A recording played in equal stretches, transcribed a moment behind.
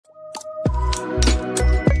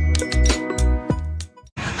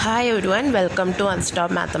Hi everyone, welcome to One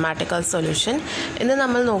Stop Mathematical Solution. ഇന്ന്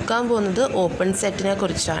നമ്മൾ നോക്കാൻ പോകുന്നത് ഓപ്പൺ സെറ്റിനെ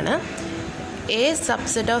കുറിച്ചാണ്. A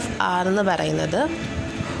subset of R എന്ന് പറയുന്നത്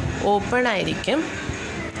ഓപ്പൺ ആയിരിക്കും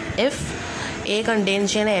if A contain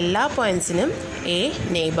ചെയ്യുന്ന എല്ലാ പോയിന്റ്സിനും A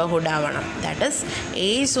neighborhood ആവണം. That is,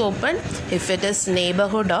 A is open if it is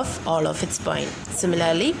neighborhood of all of its points.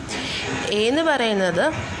 Similarly, A എന്ന് പറയുന്നത്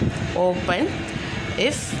open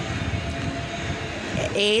if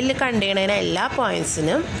എയിൽ കണ്ടെയ്നറിന് എല്ലാ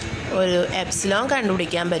പോയിൻറ്റ്സിനും ഒരു എപ്സിലോൺ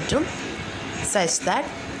കണ്ടുപിടിക്കാൻ പറ്റും such that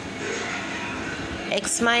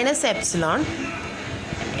X minus epsilon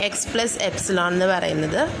X plus epsilon എന്ന്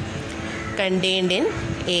പറയുന്നത് കണ്ടെയ്ൻഡ് ഇൻ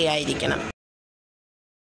എ ആയിരിക്കണം.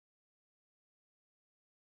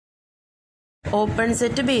 ഓപ്പൺ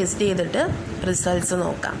സെറ്റ് ബേസ് ചെയ്തിട്ട് റിസൾട്ട്സ്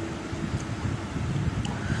നോക്കാം.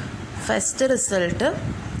 ഫസ്റ്റ് റിസൾട്ട്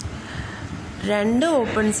രണ്ട്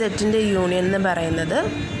ഓപ്പൺ സെറ്റിൻ്റെ യൂണിയൻ എന്ന് പറയുന്നത്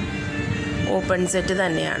ഓപ്പൺ സെറ്റ്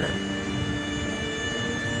തന്നെയാണ്.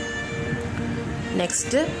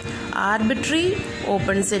 നെക്സ്റ്റ് ആർബിട്രറി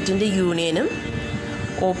ഓപ്പൺ സെറ്റിൻ്റെ യൂണിയനും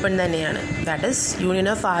ഓപ്പൺ തന്നെയാണ്. That is union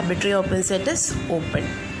of arbitrary open set is open.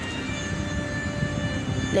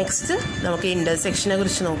 Next നമുക്ക് ഇൻ്റർസെക്ഷനെ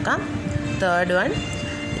കുറിച്ച് നോക്കാം. തേർഡ് വൺ,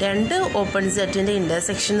 രണ്ട് ഓപ്പൺ സെറ്റിൻ്റെ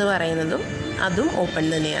ഇൻ്റർസെക്ഷൻ എന്ന് പറയുന്നതും അതും ഓപ്പൺ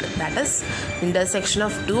തന്നെയാണ്. That is intersection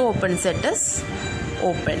of two open set is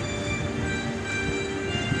open.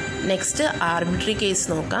 Next arbitrary case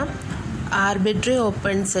നോക്കാം. ആർബിട്രറി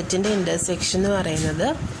ഓപ്പൺ സെറ്റിൻ്റെ ഇൻ്റർസെക്ഷൻ എന്ന് പറയുന്നത്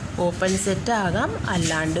ഓപ്പൺ സെറ്റ് ആകാം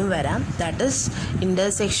അല്ലാണ്ടും വരാം. That is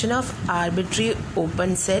intersection of arbitrary open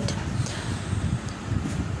set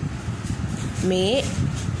may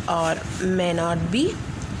or may not be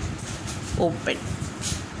open.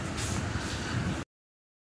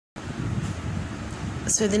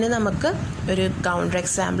 So ഇതിന് നമുക്ക് ഒരു counter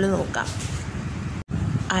example നോക്കാം.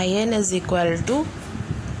 IN is equal to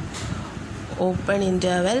open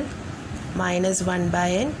interval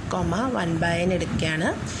 -1/n, 1/n എടുക്കുകയാണ്.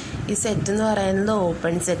 ഈ സെറ്റ് എന്ന് പറയുന്നത്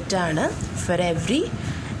ഓപ്പൺ സെറ്റാണ് for every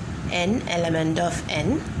n element of n.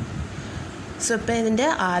 So ഇപ്പോൾ ഇതിൻ്റെ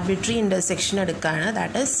ആർബിട്രറി ഇൻ്റർസെക്ഷൻ എടുക്കുകയാണ്.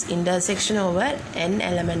 That is intersection over n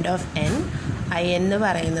element of n. IN എന്ന്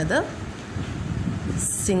പറയുന്നത്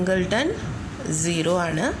സിംഗിൾട്ടൺ 0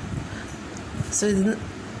 ആണ്. സോ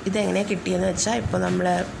ഇതെങ്ങനെ കിട്ടിയെന്ന് വെച്ചാൽ ഇപ്പോൾ നമ്മൾ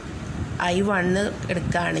I1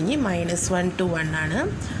 എടുക്കുകയാണെങ്കിൽ -1 to 1 ആണ്.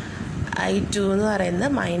 I2 എന്ന് പറയുന്നത്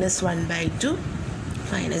 -1/2.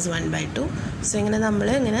 സോ ഇങ്ങനെ നമ്മൾ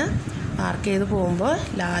ഇങ്ങനെ മാർക്ക് ചെയ്ത് പോകുമ്പോൾ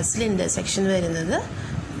ലാസ്റ്റിൽ ഇൻ്റർസെക്ഷൻ വരുന്നത്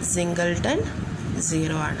സിംഗിൾട്ടൺ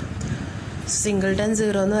 0 ആണ്. സിംഗിൾട്ടൺ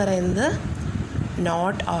 0 എന്ന് പറയുന്നത്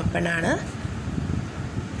നോട്ട് ഓപ്പൺ ആണ്.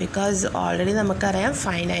 ബിക്കോസ് ഓൾറെഡി നമുക്കറിയാം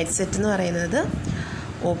ഫൈനൈറ്റ് സെറ്റ് എന്ന് പറയുന്നത്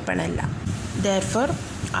ഓപ്പൺ അല്ല. Therefore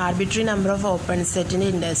arbitrary number of open സെറ്റിൻ്റെ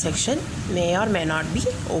intersection may or may not be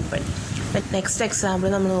open. Next example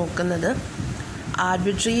നമ്മൾ നോക്കുന്നത്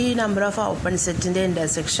ആർബിട്രറി നമ്പർ ഓഫ് ഓപ്പൺ സെറ്റിൻ്റെ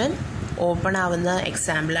ഇൻ്റർസെക്ഷൻ ഓപ്പൺ ആവുന്ന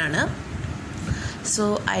എക്സാമ്പിളാണ്. So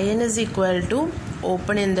IN is equal to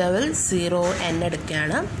open interval 0n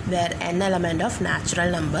എടുക്കുകയാണ് where n element of natural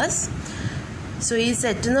numbers. So ഈ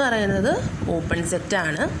set എന്ന് പറയുന്നത് open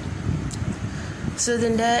സെറ്റാണ്. സോ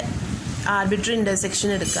ഇതിൻ്റെ ആർബിട്രറി ഇൻ്റർസെക്ഷൻ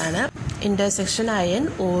എടുക്കുകയാണ്. Intersection IN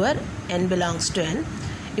over n belongs to n.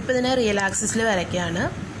 ഇപ്പോൾ ഇതിനെ റിയൽ ആക്സിസിൽ വരയ്ക്കുകയാണ്.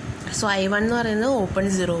 സോ I1 എന്ന് പറയുന്നത് ഓപ്പൺ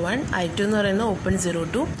 0-1, I2 എന്ന് പറയുന്നത് ഓപ്പൺ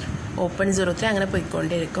 0-2, ഓപ്പൺ 0-3 അങ്ങനെ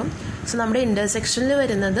പോയിക്കൊണ്ടിരിക്കും. സോ നമ്മുടെ ഇൻ്റർസെക്ഷനിൽ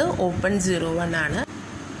വരുന്നത് ഓപ്പൺ 0-1 ആണ്.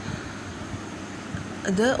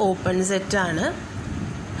 ഇത് ഓപ്പൺ സെറ്റാണ്.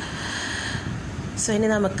 സോ ഇനി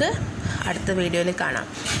നമുക്ക് അടുത്ത വീഡിയോയിൽ കാണാം.